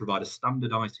intended to provide a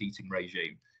standardized heating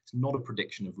regime. It's not a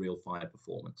prediction of real fire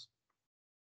performance.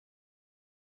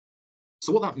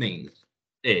 So what that means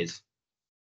is,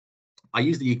 I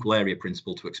use the equal area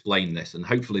principle to explain this, and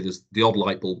hopefully there's the odd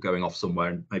light bulb going off somewhere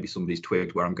and maybe somebody's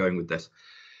twigged where I'm going with this.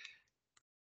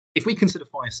 If we consider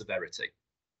fire severity,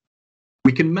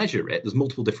 we can measure it. There's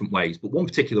multiple different ways, but one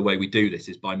particular way we do this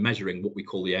is by measuring what we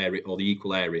call the area, or the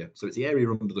equal area. So it's the area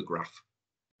under the graph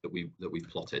that we've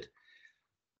plotted.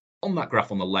 On that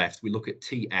graph on the left, we look at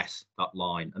TS, that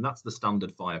line, and that's the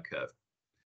standard fire curve.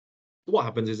 What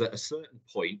happens is at a certain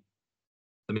point,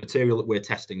 the material that we're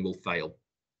testing will fail.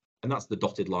 And that's the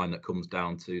dotted line that comes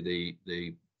down to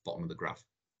the bottom of the graph.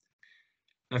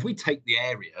 Now, if we take the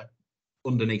area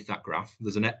underneath that graph,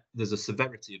 there's a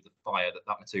severity of the fire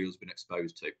that material has been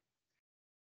exposed to.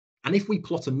 And if we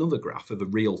plot another graph of a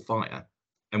real fire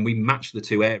and we match the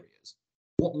two areas,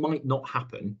 what might not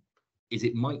happen is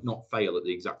it might not fail at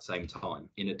the exact same time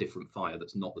in a different fire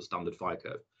that's not the standard fire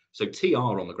curve. So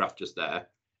TR on the graph just there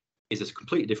is a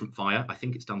completely different fire. I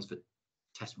think it stands for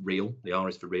test real. The R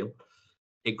is for real.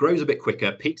 It grows a bit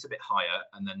quicker, peaks a bit higher,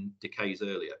 and then decays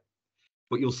earlier.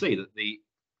 But you'll see that the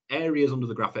areas under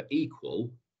the graph are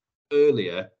equal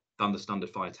earlier than the standard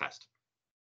fire test.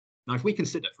 Now, if we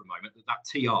consider for a moment that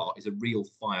TR is a real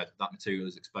fire that material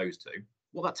is exposed to,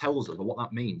 what that tells us, or what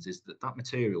that means, is that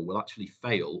material will actually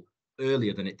fail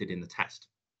earlier than it did in the test.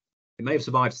 It may have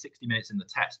survived 60 minutes in the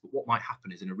test, but what might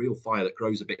happen is in a real fire that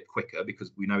grows a bit quicker,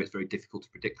 because we know it's very difficult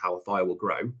to predict how a fire will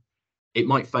grow, it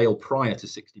might fail prior to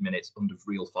 60 minutes under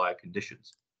real fire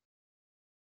conditions.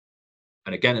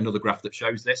 And again, another graph that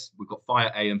shows this, we've got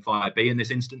fire A and fire B in this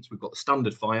instance. We've got the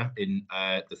standard fire in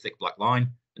the thick black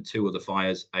line and two other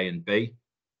fires, A and B.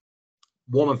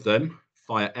 One of them,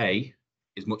 fire A,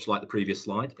 is much like the previous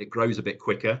slide. It grows a bit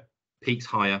quicker, peaks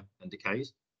higher and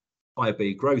decays. Fire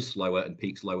B grows slower and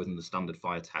peaks lower than the standard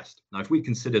fire test. Now, if we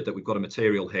considered that we've got a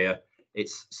material here,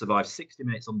 it's survived 60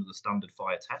 minutes under the standard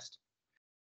fire test.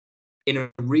 In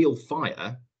a real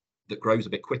fire that grows a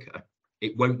bit quicker,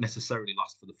 it won't necessarily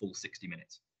last for the full 60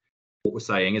 minutes. What we're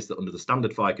saying is that under the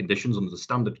standard fire conditions, under the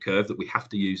standard curve that we have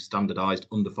to use standardized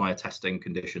under fire testing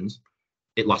conditions,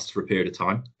 it lasts for a period of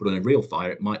time. But in a real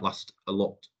fire, it might last a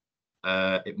lot.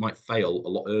 It might fail a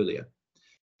lot earlier.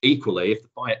 Equally, if the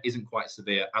fire isn't quite as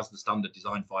severe as the standard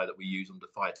design fire that we use under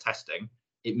fire testing,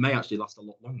 it may actually last a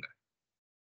lot longer.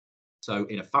 So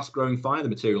in a fast growing fire, the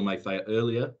material may fail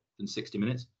earlier than 60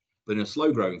 minutes. But in a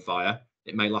slow growing fire,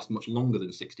 it may last much longer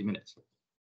than 60 minutes.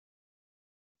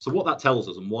 So what that tells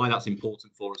us, and why that's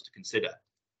important for us to consider,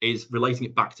 is relating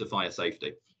it back to fire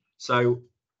safety. So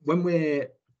when we're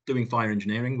doing fire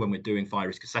engineering, when we're doing fire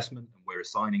risk assessment and we're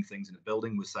assigning things in a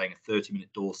building, we're saying a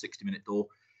 30-minute door, 60-minute door.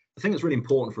 The thing that's really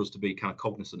important for us to be kind of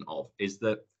cognizant of is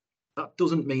that that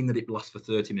doesn't mean that it lasts for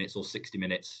 30 minutes or 60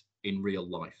 minutes in real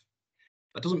life.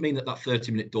 That doesn't mean that that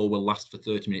 30-minute door will last for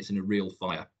 30 minutes in a real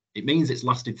fire. It means it's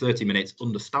lasted 30 minutes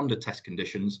under standard test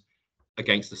conditions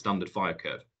against the standard fire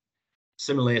curve.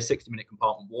 Similarly, a 60-minute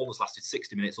compartment wall has lasted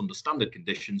 60 minutes under standard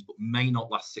conditions, but may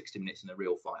not last 60 minutes in a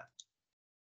real fire.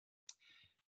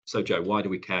 So, Joe, why do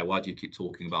we care? Why do you keep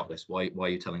talking about this? Why are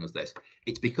you telling us this?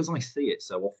 It's because I see it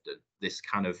so often, this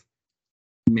kind of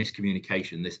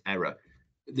miscommunication, this error.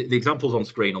 The examples on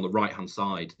screen on the right-hand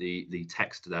side, the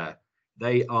text there,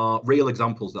 they are real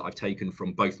examples that I've taken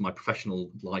from both my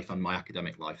professional life and my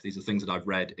academic life. These are things that I've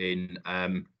read in,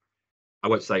 I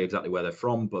won't say exactly where they're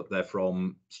from, but they're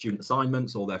from student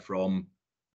assignments or they're from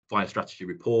fire strategy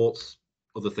reports,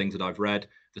 other things that I've read.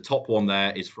 The top one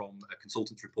there is from a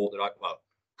consultant's report that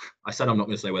I said I'm not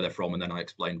going to say where they're from, and then I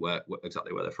explained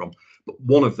exactly where they're from. But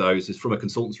one of those is from a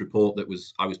consultant's report that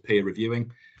I was peer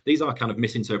reviewing. These are kind of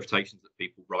misinterpretations that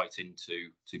people write into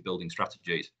building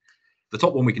strategies. The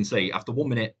top one we can see, after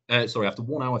 1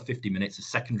 hour 50 minutes, a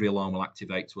secondary alarm will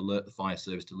activate to alert the fire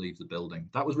service to leave the building.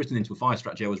 That was written into a fire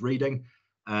strategy I was reading.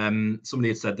 Somebody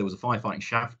had said there was a firefighting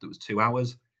shaft that was 2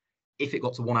 hours. If it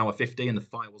got to 1 hour 50 and the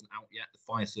fire wasn't out yet, the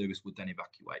fire service would then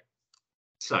evacuate.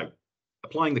 So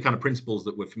applying the kind of principles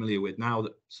that we're familiar with now,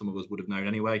 that some of us would have known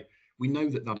anyway, we know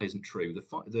that that isn't true.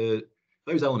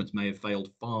 Those elements may have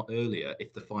failed far earlier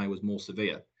if the fire was more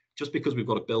severe. Just because we've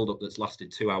got a build-up that's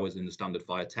lasted 2 hours in the standard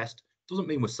fire test doesn't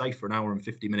mean we're safe for 1 hour and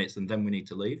 50 minutes and then we need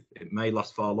to leave. It may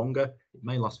last far longer, it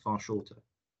may last far shorter.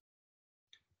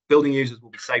 Building users will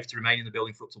be safe to remain in the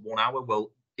building for up to 1 hour.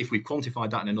 Well, if we've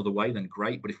quantified that in another way, then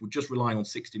great. But if we're just relying on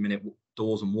 60-minute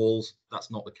doors and walls,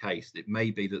 that's not the case. It may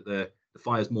be that the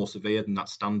fire is more severe than that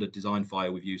standard design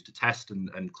fire we've used to test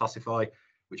and classify,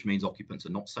 which means occupants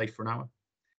are not safe for 1 hour.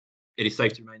 It is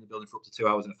safe to remain in the building for up to 2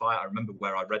 hours in a fire. I remember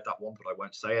where I read that one, but I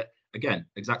won't say it. Again,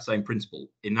 exact same principle.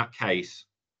 In that case,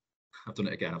 I've done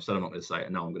it again. I've said I'm not going to say it,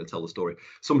 and now I'm going to tell the story.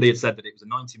 Somebody had said that it was a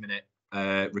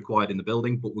 90-minute required in the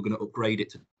building, but we're going to upgrade it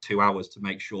to 2 hours to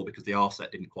make sure, because the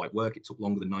RSET didn't quite work. It took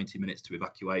longer than 90 minutes to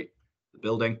evacuate the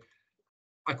building.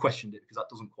 I questioned it because that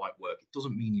doesn't quite work. It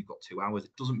doesn't mean you've got 2 hours.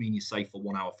 It doesn't mean you're safe for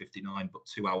 1 hour 59, but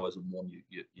 2 hours and one,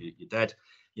 you're dead.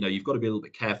 You know, you've got to be a little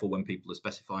bit careful when people are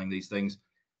specifying these things.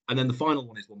 And then the final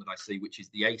one is one that I see, which is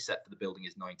the ASET for the building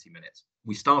is 90 minutes.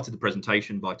 We started the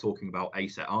presentation by talking about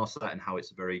ASET, RSET, and how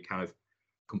it's a very kind of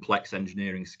complex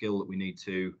engineering skill that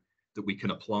we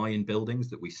can apply in buildings,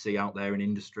 that we see out there in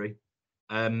industry.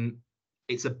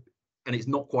 It's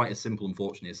not quite as simple,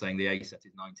 unfortunately, as saying the ASET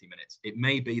is 90 minutes. It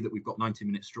may be that we've got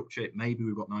 90-minute structure. It may be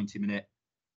we've got 90-minute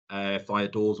fire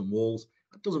doors and walls.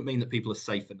 That doesn't mean that people are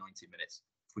safe for 90 minutes.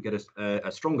 If we get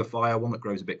a stronger fire, one that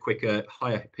grows a bit quicker,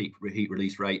 higher peak heat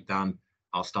release rate than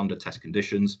our standard test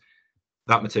conditions,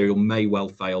 that material may well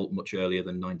fail much earlier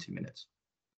than 90 minutes.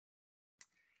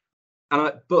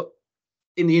 But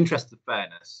in the interest of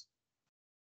fairness,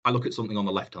 I look at something on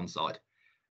the left-hand side,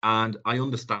 and I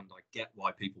understand, I get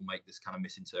why people make this kind of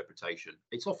misinterpretation.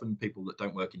 It's often people that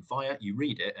don't work in fire. You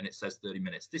read it and it says 30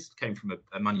 minutes. This came from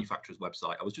a manufacturer's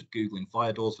website. I was just Googling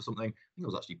fire doors for something. I think I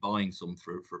was actually buying some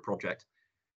for a project.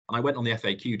 And I went on the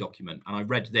FAQ document and I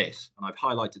read this, and I've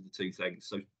highlighted the two things.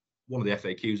 So one of the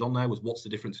FAQs on there was, what's the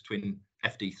difference between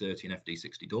FD30 and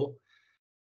FD60 door?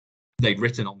 They'd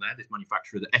written on there, this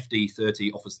manufacturer, that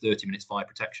FD30 offers 30 minutes fire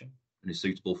protection and is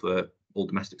suitable for all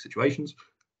domestic situations.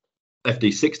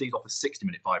 FD60 offers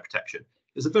 60-minute fire protection.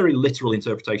 There's a very literal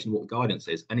interpretation of what the guidance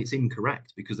is, and it's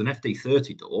incorrect, because an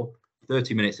FD30 door,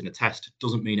 30 minutes in a test,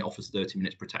 doesn't mean it offers 30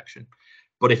 minutes protection.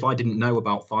 But if I didn't know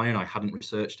about fire and I hadn't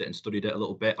researched it and studied it a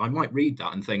little bit, I might read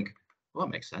that and think, well,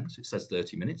 that makes sense. It says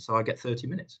 30 minutes, so I get 30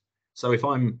 minutes. So if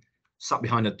I'm sat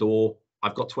behind a door,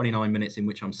 I've got 29 minutes in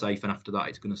which I'm safe, and after that,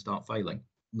 it's going to start failing.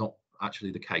 Not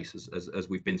actually the case, as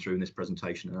we've been through in this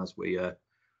presentation, and as we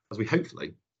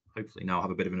hopefully now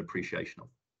have a bit of an appreciation of.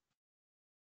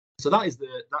 So that's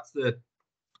the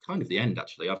kind of the end,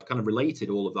 actually. I've kind of related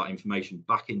all of that information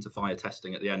back into fire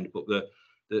testing at the end, but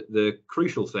the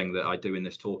crucial thing that I do in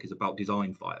this talk is about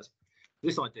design fires.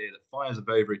 This idea that fires are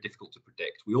very, very difficult to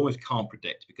predict. We almost can't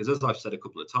predict, because as I've said a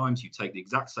couple of times, you take the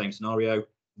exact same scenario,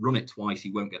 run it twice,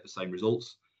 you won't get the same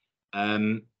results.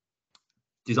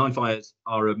 Design fires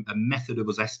are a method of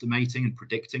us estimating and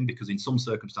predicting, because in some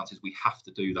circumstances we have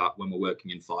to do that when we're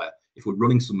working in fire. If we're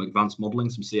running some advanced modelling,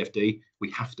 some CFD, we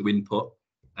have to input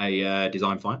a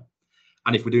design fire.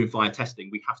 And if we're doing fire testing,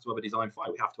 we have to have a design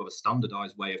fire. We have to have a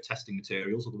standardised way of testing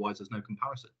materials, otherwise there's no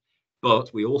comparison.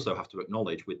 But we also have to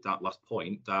acknowledge with that last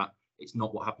point that it's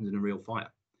not what happens in a real fire,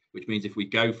 which means if we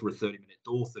go for a 30-minute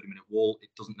door, 30-minute wall, it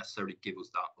doesn't necessarily give us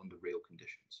that under real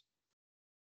conditions.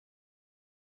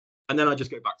 And then I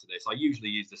just go back to this. I usually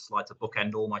use this slide to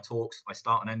bookend all my talks. I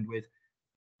start and end with,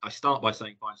 I start by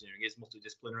saying fire engineering is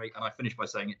multidisciplinary, and I finish by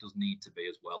saying it does need to be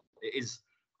as well. It is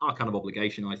our kind of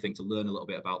obligation, I think, to learn a little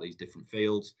bit about these different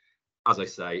fields. As I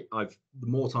say, the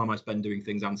more time I spend doing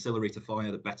things ancillary to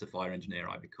fire, the better fire engineer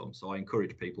I become. So I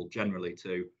encourage people generally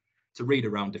to read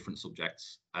around different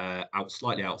subjects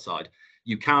slightly outside.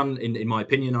 You can, in my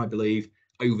opinion, I believe,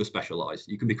 over specialize.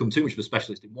 You can become too much of a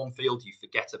specialist in one field, you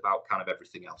forget about kind of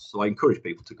everything else. So I encourage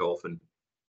people to go off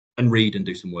and read and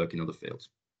do some work in other fields.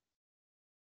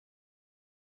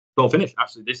 So I'll finish.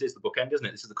 Actually, this is the bookend, isn't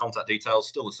it? This is the contact details,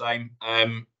 still the same.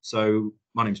 So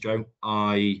my name's Joe.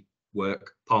 I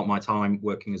work part of my time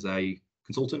working as a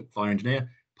consultant, fire engineer,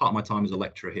 part of my time as a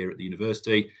lecturer here at the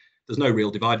university. there's no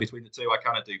real divide between the two. I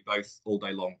kind of do both all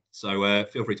day long. So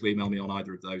feel free to email me on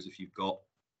either of those if you've got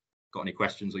any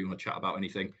questions or you want to chat about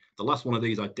anything. The last one of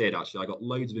these I did actually, I got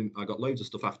loads of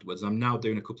stuff afterwards. I'm now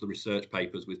doing a couple of research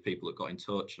papers with people that got in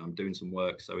touch, and I'm doing some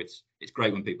work. So it's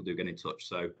great when people do get in touch.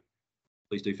 So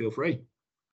please do feel free.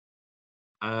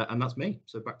 And that's me.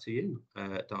 So back to you,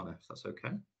 Dana, if that's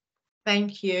okay.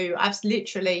 Thank you. I've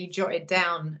literally jotted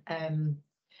down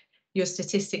your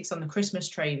statistics on the Christmas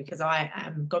tree, because I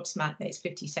am gobsmacked that it's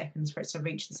 50 seconds for it to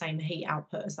reach the same heat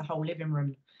output as the whole living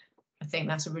room. I think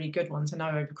that's a really good one to know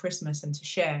over Christmas and to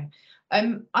share.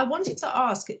 I wanted to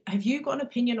ask, have you got an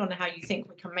opinion on how you think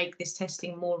we can make this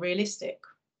testing more realistic?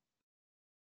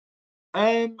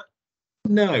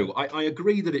 No, I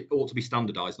agree that it ought to be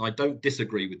standardized, and I don't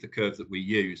disagree with the curve that we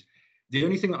use. The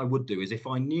only thing that I would do is if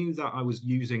I knew that I was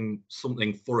using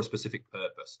something for a specific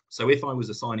purpose. So if I was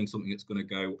assigning something that's going to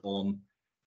go on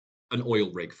an oil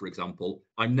rig, for example,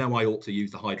 I know I ought to use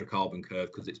the hydrocarbon curve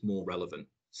because it's more relevant.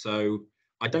 So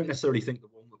I don't necessarily think the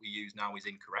one that we use now is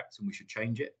incorrect and we should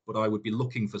change it, but I would be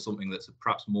looking for something that's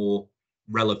perhaps more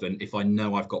relevant if I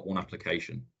know I've got one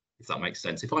application, if that makes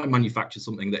sense. If I manufacture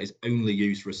something that is only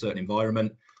used for a certain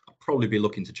environment, I'd probably be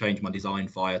looking to change my design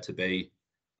fire to be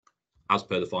as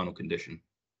per the final condition.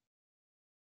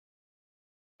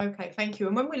 Okay, thank you.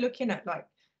 And when we're looking at, like,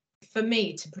 for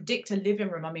me to predict a living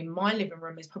room, I mean, my living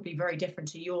room is probably very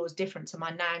different to yours, different to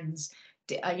my nan's,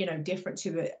 you know, different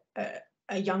to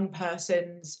a young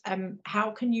person's.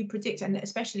 How can you predict? And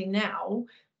especially now,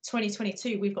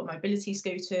 2022, we've got mobility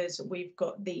scooters, we've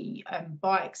got the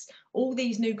bikes, all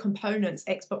these new components,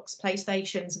 Xbox,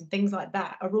 PlayStations and things like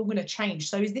that are all going to change.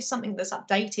 So is this something that's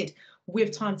updated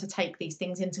with time to take these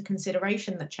things into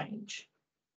consideration that change?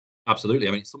 Absolutely.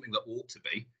 I mean, it's something that ought to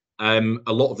be.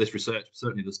 A lot of this research,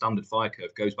 certainly the standard fire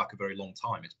curve, goes back a very long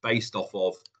time. It's based off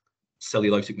of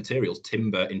cellulosic materials,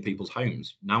 timber in people's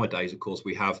homes. Nowadays, of course,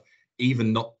 we have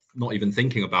even not even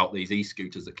thinking about these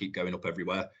e-scooters that keep going up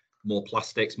everywhere, more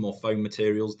plastics, more foam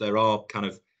materials. There are kind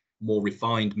of more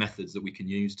refined methods that we can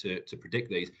use to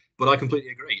predict these. But I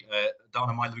completely agree.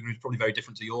 Dana, my living room is probably very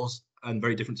different to yours and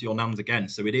very different to your nan's again.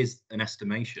 So it is an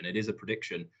estimation, it is a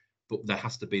prediction, but there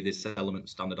has to be this element of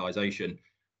standardization,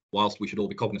 whilst we should all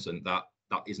be cognizant that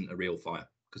that isn't a real fire,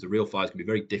 because a real fire can be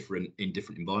very different in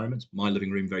different environments. My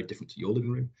living room very different to your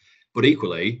living room, but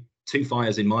equally, two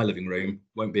fires in my living room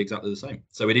won't be exactly the same.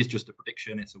 So it is just a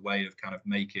prediction. It's a way of kind of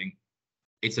making,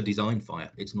 it's a design fire.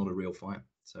 It's not a real fire.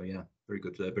 So yeah, very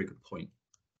good point.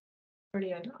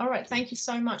 Brilliant. All right. Thank you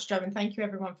so much, Joe. And thank you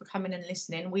everyone for coming and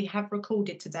listening. We have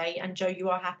recorded today, and Joe, you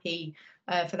are happy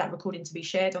for that recording to be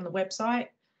shared on the website?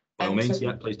 By all means,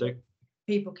 yeah, please do.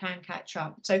 People can catch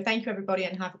up. So thank you everybody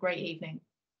and have a great evening.